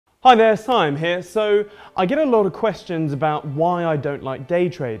Hi there, Siam here. So I get a lot of questions about why I don't like day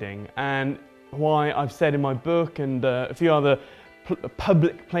trading and why I've said in my book and a few other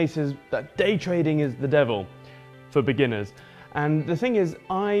public places that day trading is the devil for beginners. And the thing is,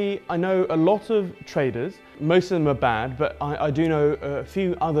 I know a lot of traders. Most of them are bad, but I do know a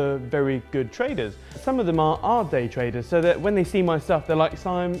few other very good traders. Some of them are day traders, so that when they see my stuff, they're like,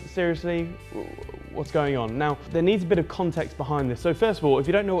 Siam, seriously? What's going on? Now, there needs a bit of context behind this. So first of all, if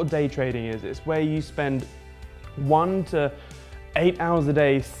you don't know what day trading is, it's where you spend 1 to 8 hours a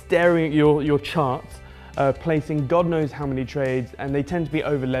day staring at your charts, placing God knows how many trades, and they tend to be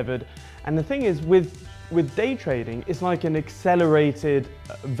over levered. And the thing is, with day trading, it's like an accelerated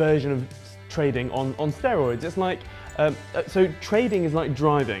version of trading on steroids. It's like, so trading is like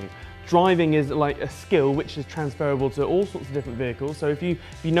driving. Driving is like a skill which is transferable to all sorts of different vehicles. So if you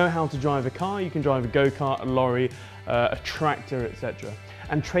know how to drive a car, you can drive a go-kart, a lorry, a tractor, etc.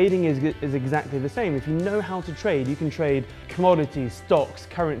 And trading is exactly the same. If you know how to trade, you can trade commodities, stocks,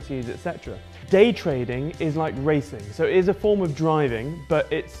 currencies, etc. Day trading is like racing. So it is a form of driving,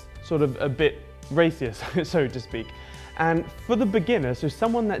 but it's sort of a bit racier, so to speak. And for the beginner, so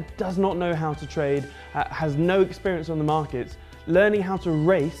someone that does not know how to trade, has no experience on the markets, learning how to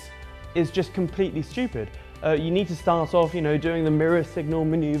race is just completely stupid. You need to start off, doing the mirror signal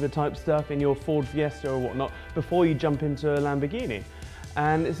maneuver type stuff in your Ford Fiesta or whatnot before you jump into a Lamborghini.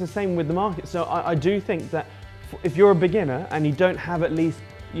 And it's the same with the market. So I do think that if you're a beginner and you don't have at least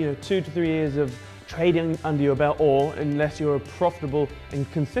 2 to 3 years of trading under your belt, or unless you're a profitable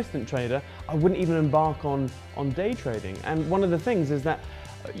and consistent trader, I wouldn't even embark on day trading. And one of the things is that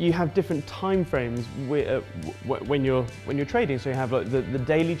you have different time frames when you're trading. So you have like the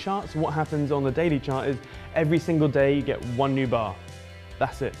daily charts. What happens on the daily chart is every single day you get one new bar.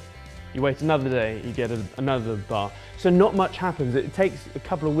 That's it. You wait another day, you get another bar. So not much happens. It takes a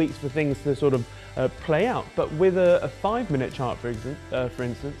couple of weeks for things to sort of play out. But with a 5-minute chart, for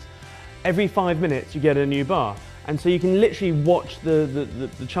instance, every 5 minutes you get a new bar. And so you can literally watch the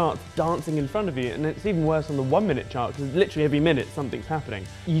charts dancing in front of you, and it's even worse on the 1-minute chart because literally every minute something's happening.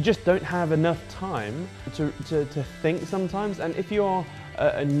 You just don't have enough time to think sometimes. And if you're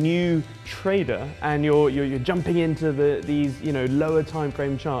a new trader and you're jumping into these lower time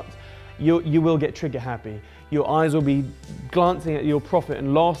frame charts, you will get trigger happy. Your eyes will be glancing at your profit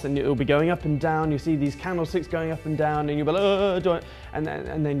and loss, and it'll be going up and down. You see these candlesticks going up and down, and you'll be like, and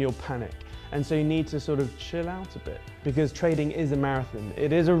then you'll panic. And so you need to sort of chill out a bit, because trading is a marathon.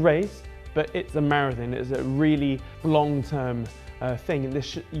 It is a race, but it's a marathon. It's a really long-term thing.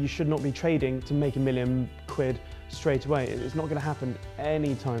 And you should not be trading to make £1 million straight away. It's not going to happen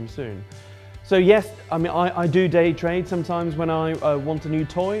anytime soon. So yes, I mean, I do day trade sometimes when I want a new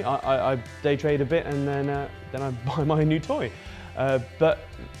toy. I day trade a bit, and then I buy my new toy. But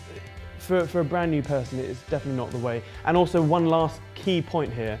for a brand new person, it's definitely not the way. And also, one last key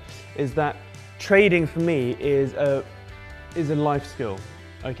point here is that trading for me is a life skill,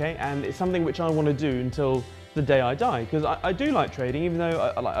 okay? And it's something which I want to do until the day I die, because I do like trading, even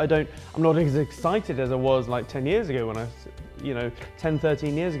though I'm not as excited as I was like 10 years ago when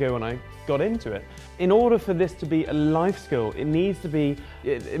 13 years ago when I got into it. In order for this to be a life skill,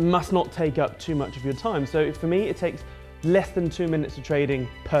 it must not take up too much of your time. So for me, it takes less than 2 minutes of trading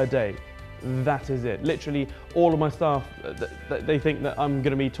per day. That is it. Literally, all of my staff, they think that I'm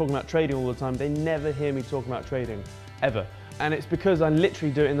going to be talking about trading all the time. They never hear me talking about trading, ever. And it's because I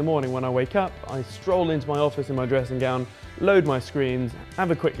literally do it in the morning when I wake up. I stroll into my office in my dressing gown, load my screens,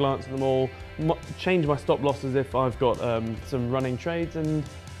 have a quick glance at them all, change my stop losses if I've got some running trades, and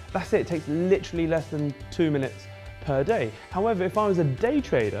that's it. It takes literally less than 2 minutes per day. However, if I was a day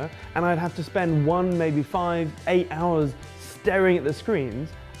trader and I'd have to spend 1, maybe 5, 8 hours staring at the screens,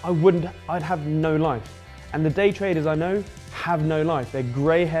 I'd have no life. And the day traders I know have no life. They're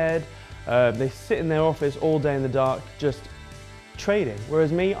grey-haired, they sit in their office all day in the dark just trading.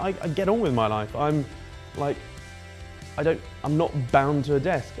 Whereas me, I get on with my life. I'm not bound to a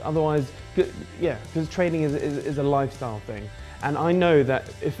desk. Otherwise, yeah, because trading is a lifestyle thing. And I know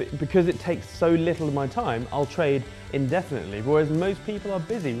that because it takes so little of my time, I'll trade indefinitely. Whereas most people are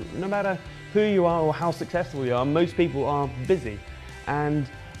busy. No matter who you are or how successful you are, most people are busy. And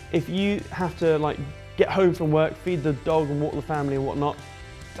if you have to get home from work, feed the dog and walk the family and whatnot,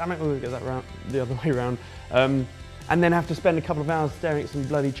 damn it, we'll get that round, the other way around, and then have to spend a couple of hours staring at some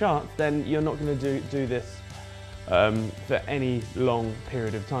bloody charts, then you're not going to do this for any long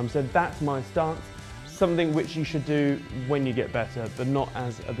period of time. So that's my stance. Something which you should do when you get better, but not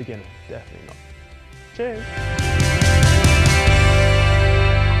as a beginner. Definitely not. Cheers.